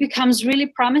 it becomes really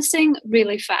promising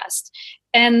really fast.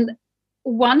 And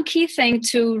one key thing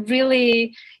to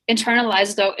really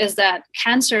internalize, though, is that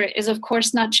cancer is, of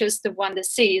course, not just the one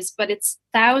disease, but it's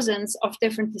thousands of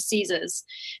different diseases,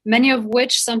 many of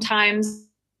which sometimes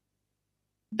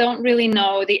don't really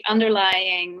know the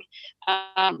underlying,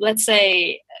 let's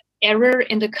say, error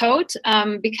in the code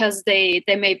because they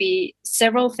may be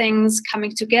several things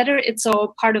coming together. It's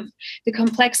all part of the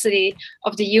complexity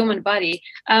of the human body.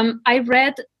 I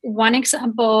read one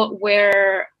example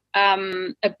where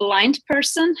a blind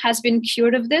person has been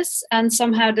cured of this, and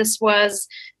somehow this was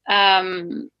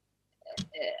a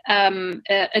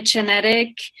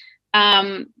genetic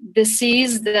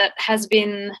disease that has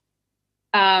been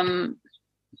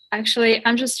actually,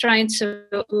 I'm just trying to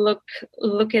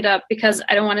look it up because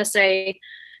I don't want to say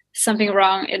something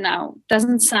wrong. It now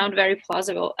doesn't sound very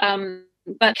plausible.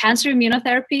 But cancer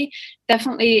immunotherapy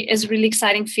definitely is a really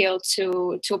exciting field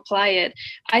to apply it.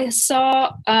 I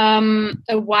saw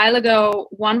a while ago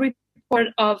one report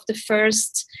of the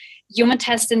first human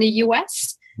test in the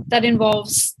US that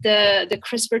involves the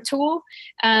CRISPR tool.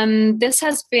 This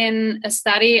has been a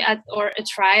study or a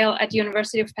trial at the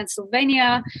University of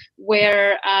Pennsylvania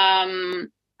where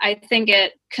I think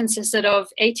it consisted of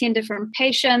 18 different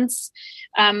patients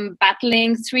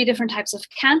battling 3 different types of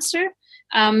cancer.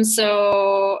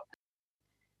 So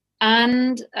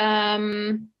And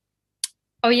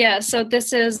oh yeah, so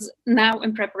this is now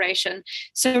in preparation.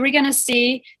 So we're going to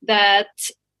see the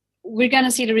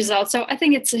results. So I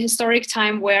think it's a historic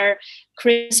time where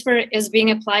CRISPR is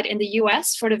being applied in the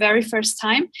US for the very first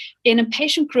time in a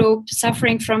patient group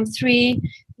suffering from 3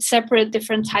 separate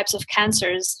different types of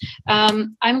cancers.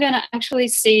 I'm going to actually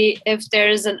see if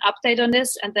there's an update on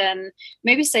this and then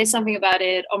maybe say something about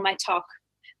it on my talk.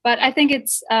 But I think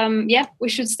it's, we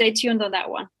should stay tuned on that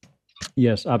one.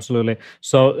 Yes, absolutely.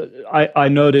 So I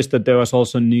noticed that there was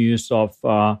also news of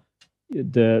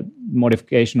the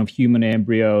modification of human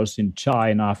embryos in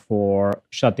China for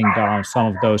shutting down some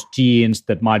of those genes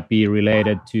that might be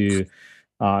related to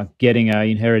getting an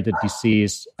inherited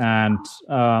disease. And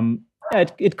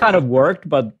it kind of worked,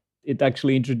 but it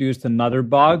actually introduced another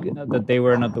bug that they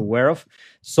were not aware of.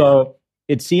 So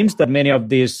it seems that many of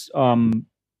these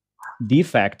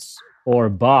defects or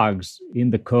bugs in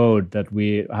the code that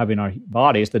we have in our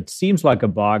bodies that seems like a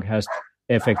bug has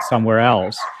effects somewhere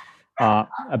else.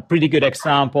 A pretty good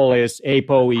example is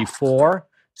ApoE4.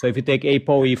 So if you take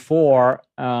ApoE4,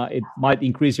 it might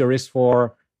increase your risk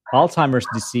for Alzheimer's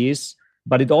disease,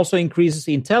 but it also increases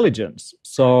intelligence.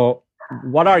 So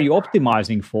what are you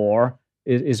optimizing for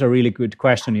is a really good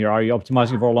question here. Are you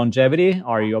optimizing for longevity?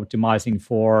 Are you optimizing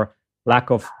for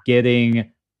lack of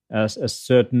getting a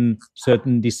certain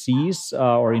disease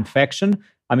or infection?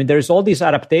 I mean, there's all these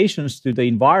adaptations to the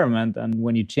environment, and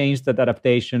when you change that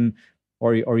adaptation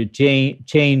or you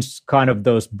change kind of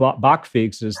those bug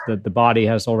fixes that the body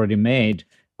has already made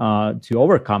to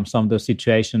overcome some of those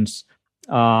situations,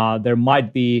 there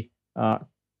might be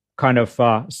kind of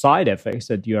side effects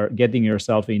that you're getting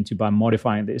yourself into by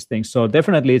modifying these things. So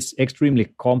definitely it's extremely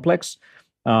complex.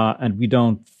 And we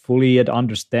don't fully yet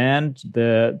understand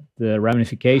the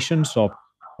ramifications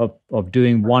of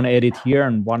doing one edit here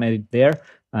and one edit there,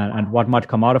 and what might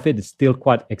come out of it. It's still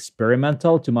quite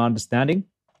experimental to my understanding.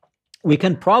 We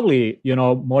can probably,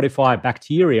 modify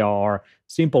bacteria or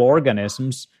simple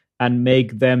organisms and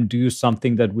make them do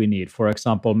something that we need. For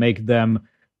example, make them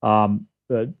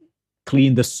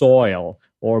clean the soil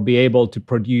or be able to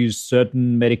produce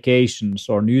certain medications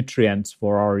or nutrients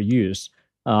for our use.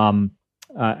 And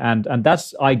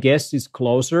that's, I guess, is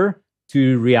closer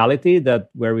to reality, that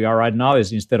where we are right now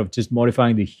is instead of just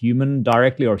modifying the human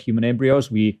directly or human embryos,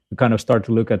 we kind of start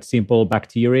to look at simple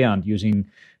bacteria and using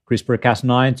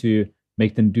CRISPR-Cas9 to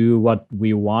make them do what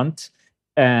we want.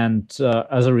 And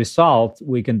as a result,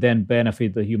 we can then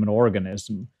benefit the human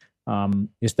organism.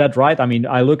 Is that right? I mean,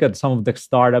 I look at some of the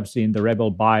startups in the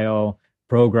Rebel Bio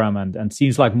program, and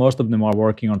seems like most of them are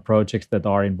working on projects that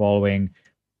are involving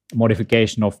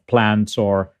modification of plants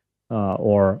or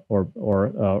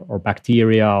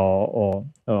bacteria or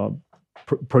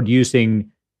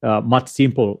producing much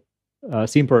simpler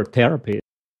therapies.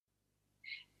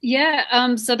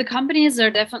 Yeah, so the companies are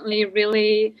definitely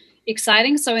really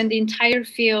exciting. So in the entire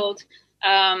field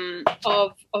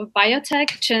of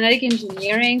biotech, genetic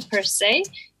engineering per se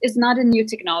is not a new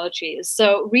technology.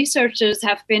 So researchers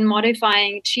have been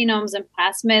modifying genomes and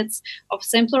plasmids of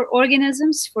simpler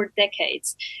organisms for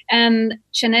decades. And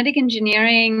genetic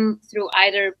engineering through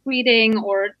either breeding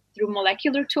or through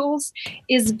molecular tools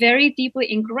is very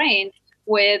deeply ingrained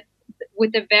with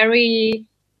the very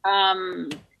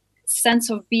sense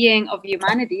of being of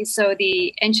humanity. So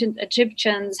the ancient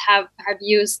Egyptians have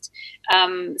used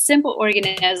simple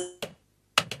organisms,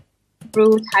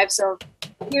 brew types of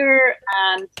beer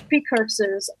and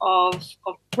precursors of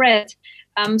bread.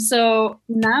 So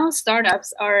now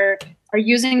startups are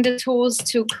using the tools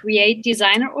to create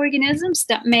designer organisms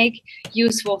that make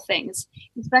useful things.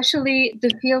 Especially the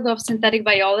field of synthetic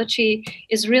biology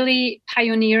is really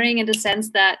pioneering in the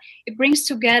sense that it brings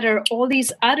together all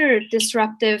these other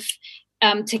disruptive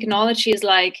technologies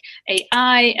like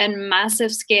AI and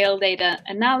massive scale data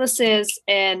analysis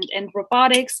and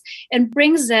robotics, and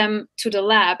brings them to the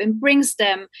lab and brings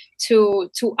them to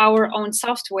our own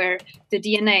software, the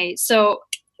DNA. So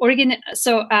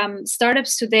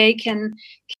startups today can,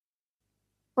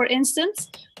 for instance,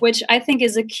 which I think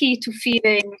is a key to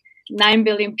feeding 9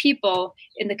 billion people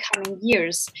in the coming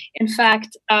years. In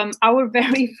fact, our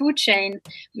very food chain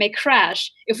may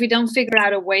crash if we don't figure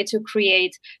out a way to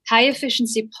create high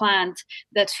efficiency plant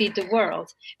that feed the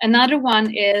world. Another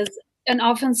one is an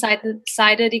often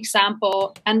cited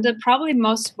example, and the probably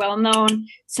most well-known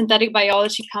synthetic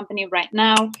biology company right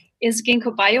now is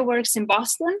Ginkgo Bioworks in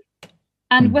Boston.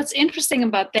 And what's interesting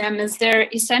about them is they're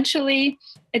essentially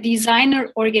a designer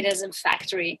organism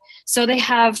factory. So they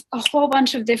have a whole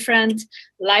bunch of different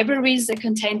libraries that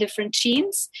contain different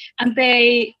genes, and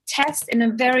they test in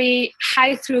a very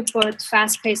high throughput,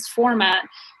 fast-paced format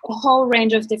a whole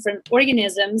range of different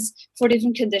organisms for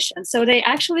different conditions. So they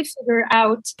actually figure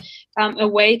out a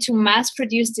way to mass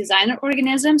produce designer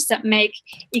organisms that make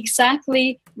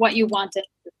exactly what you wanted.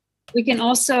 We can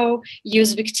also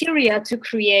use bacteria to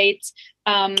create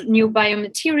new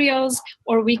biomaterials,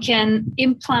 or we can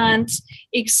implant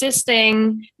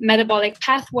existing metabolic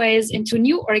pathways into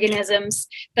new organisms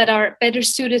that are better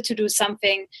suited to do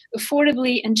something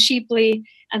affordably and cheaply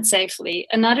and safely.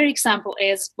 Another example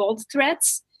is bolt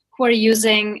threads, who are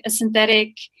using a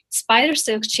synthetic spider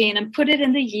silk chain and put it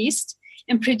in the yeast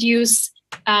and produce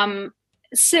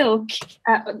silk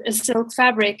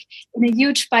fabric in a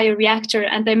huge bioreactor,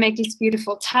 and they make these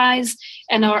beautiful ties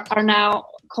and are now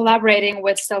collaborating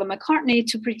with Stella McCartney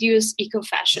to produce eco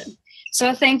fashion. So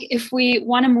I think if we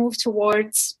want to move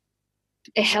towards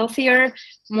a healthier,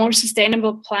 more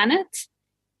sustainable planet,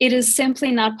 it is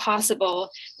simply not possible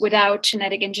without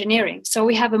genetic engineering. So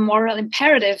we have a moral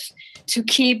imperative to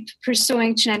keep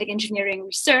pursuing genetic engineering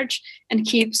research and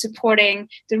keep supporting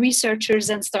the researchers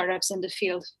and startups in the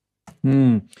field.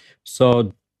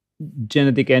 So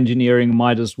genetic engineering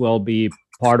might as well be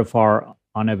part of our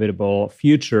inevitable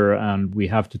future, and we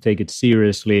have to take it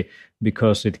seriously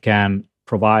because it can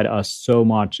provide us so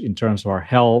much in terms of our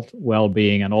health,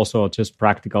 well-being, and also just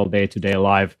practical day-to-day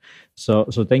life. So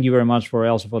thank you very much for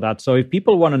Elsa for that. So if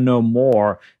people want to know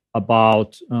more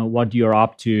about what you're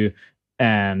up to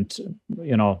and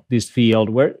this field,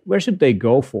 where should they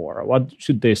go for? What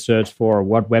should they search for?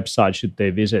 What website should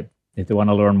they visit if they want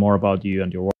to learn more about you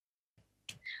and your work?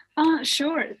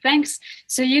 Sure, thanks.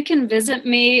 So you can visit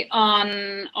me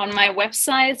on my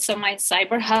website. So my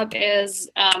cyber hub is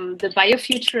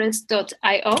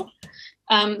thebiofuturist.io.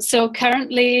 So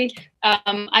currently,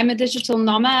 I'm a digital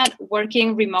nomad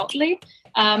working remotely.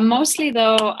 Mostly,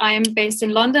 though, I'm based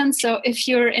in London. So if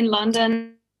you're in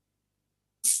London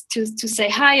to say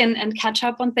hi and catch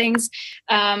up on things,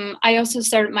 I also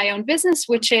started my own business,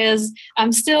 which is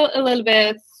I'm still a little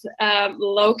bit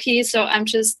low-key, so I'm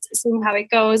just seeing how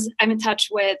it goes. I'm in touch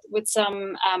with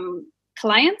some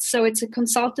clients, so it's a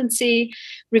consultancy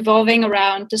revolving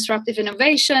around disruptive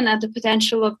innovation and the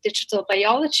potential of digital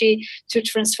biology to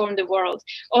transform the world.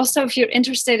 Also, if you're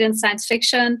interested in science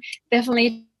fiction,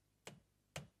 definitely.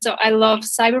 So I love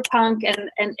cyberpunk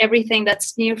and everything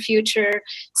that's near future,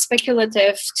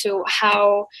 speculative to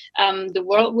how the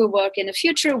world will work in the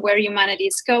future, where humanity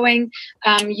is going.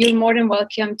 You're more than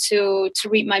welcome to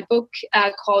read my book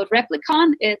called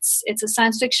Replicon. It's a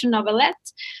science fiction novelette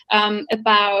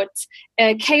about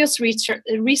a chaos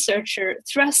researcher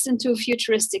thrust into a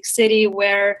futuristic city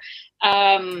where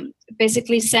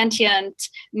basically sentient,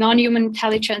 non-human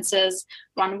intelligences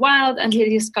run wild, and he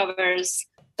discovers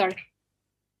dark.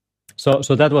 So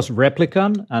that was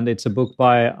Replicon, and it's a book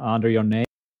by under your name.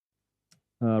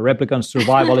 Replicon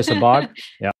Survival is a Bug.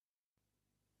 Yeah.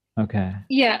 Okay.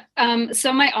 Yeah.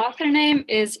 So my author name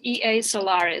is E.A.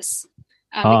 Solaris.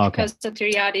 Because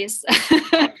Sotiriadis,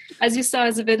 as you saw,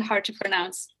 is a bit hard to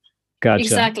pronounce. Gotcha.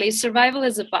 Exactly. Survival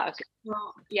is a bug.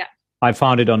 Well, yeah. I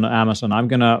found it on Amazon. I'm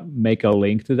gonna make a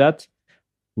link to that.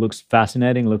 Looks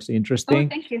fascinating, looks interesting. Oh,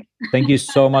 thank you. Thank you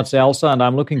so much, Elsa. And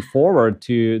I'm looking forward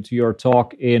to your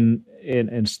talk in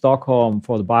Stockholm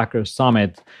for the Biohackers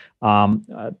Summit.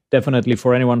 Definitely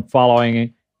for anyone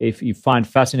following, if you find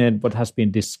fascinating what has been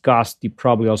discussed, you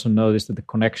probably also noticed that the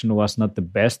connection was not the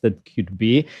best that could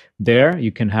be there.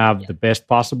 You can have the best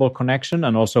possible connection,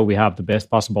 and also we have the best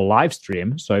possible live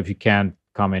stream. So if you can't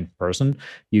come in person,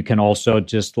 you can also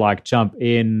just jump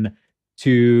in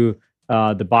to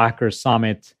the Biohackers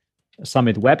Summit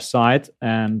website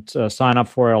and sign up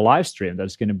for a live stream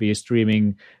that's going to be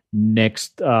streaming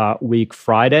next week,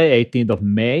 Friday, 18th of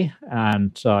May.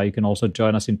 And you can also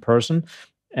join us in person.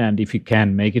 And if you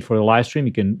can make it for the live stream,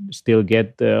 you can still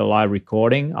get the live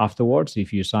recording afterwards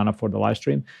if you sign up for the live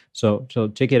stream. So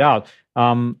check it out.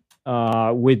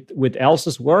 With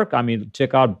Elsa's work,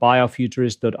 check out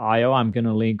biofuturist.io. I'm going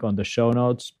to link on the show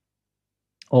notes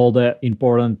all the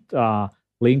important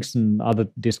links and other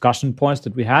discussion points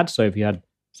that we had. So if you had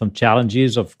some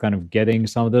challenges of kind of getting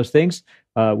some of those things,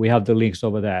 we have the links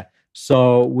over there.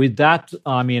 So with that,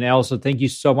 Elsa, thank you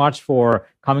so much for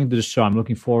coming to the show. I'm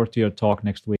looking forward to your talk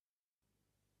next week.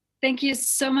 Thank you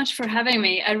so much for having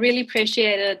me. I really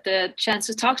appreciated the chance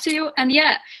to talk to you. And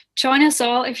yeah, join us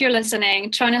all if you're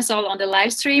listening. Join us all on the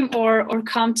live stream or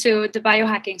come to the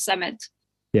Biohacking Summit.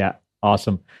 Yeah,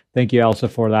 awesome. Thank you, Elsa,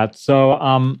 for that. So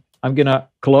I'm going to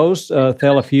close,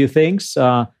 tell a few things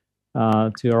to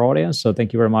our audience. So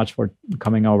thank you very much for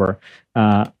coming over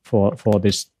for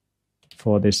this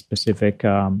specific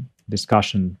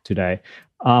discussion today.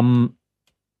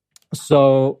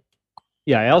 So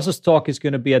Elsa's talk is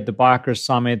going to be at the Biohackers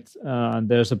Summit. And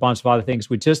there's a bunch of other things.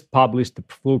 We just published the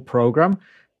full program.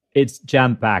 It's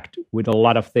jam-packed with a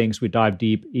lot of things. We dive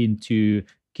deep into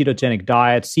ketogenic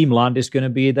diet. Siim Land is going to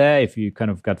be there. If you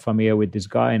kind of got familiar with this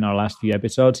guy in our last few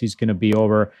episodes, he's going to be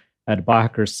over at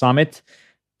Biohackers Summit,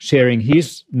 sharing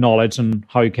his knowledge on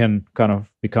how you can kind of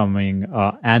becoming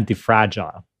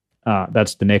anti-fragile.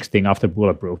 That's the next thing after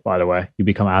bulletproof, by the way. You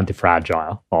become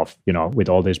anti-fragile with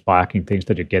all these biohacking things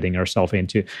that you're getting yourself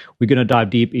into. We're going to dive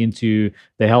deep into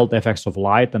the health effects of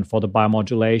light and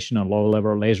photobiomodulation and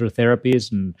low-level laser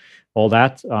therapies and all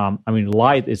that.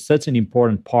 Light is such an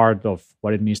important part of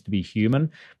what it means to be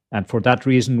human. And for that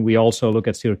reason, we also look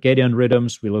at circadian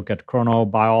rhythms. We look at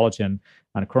chronobiology and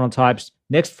chronotypes.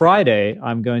 Next Friday,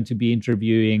 I'm going to be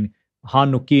interviewing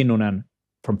Hannu Kinnunen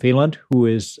from Finland, who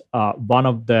is one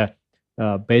of the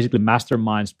basically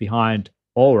masterminds behind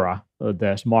Oura,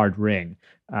 the smart ring.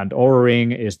 And Oura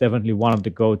Ring is definitely one of the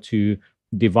go-to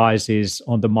devices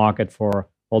on the market for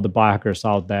all the biohackers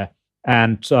out there.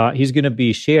 And he's going to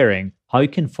be sharing how you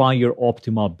can find your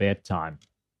optimal bedtime.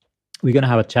 We're going to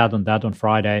have a chat on that on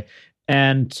Friday.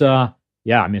 And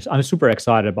I'm super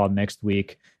excited about next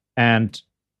week. And,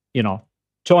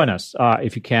 join us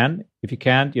if you can. If you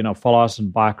can't, follow us on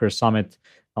Biohackers Summit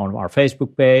on our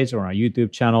Facebook page or on our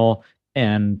YouTube channel.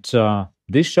 And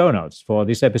these show notes for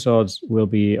these episodes will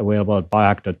be available at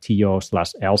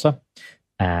biohack.to/Elsa.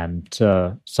 And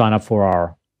sign up for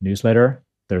our newsletter.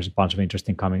 There's a bunch of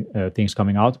interesting things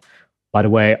coming out. By the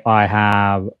way, I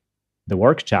have the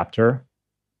work chapter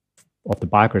of the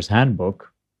Biohacker's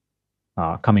Handbook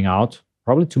coming out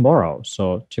probably tomorrow.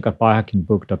 So check out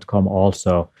biohackingbook.com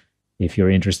also if you're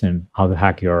interested in how to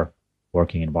hack your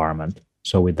working environment.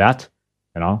 So with that,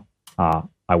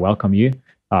 I welcome you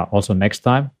also next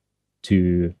time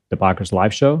to the Biohackers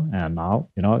Live Show. And now,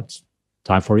 it's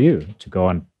time for you to go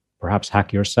and perhaps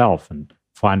hack yourself and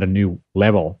find a new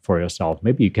level for yourself.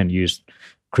 Maybe you can use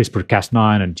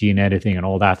CRISPR-Cas9 and gene editing and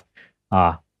all that,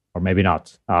 or maybe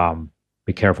not.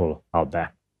 Be careful out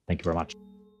there. Thank you very much.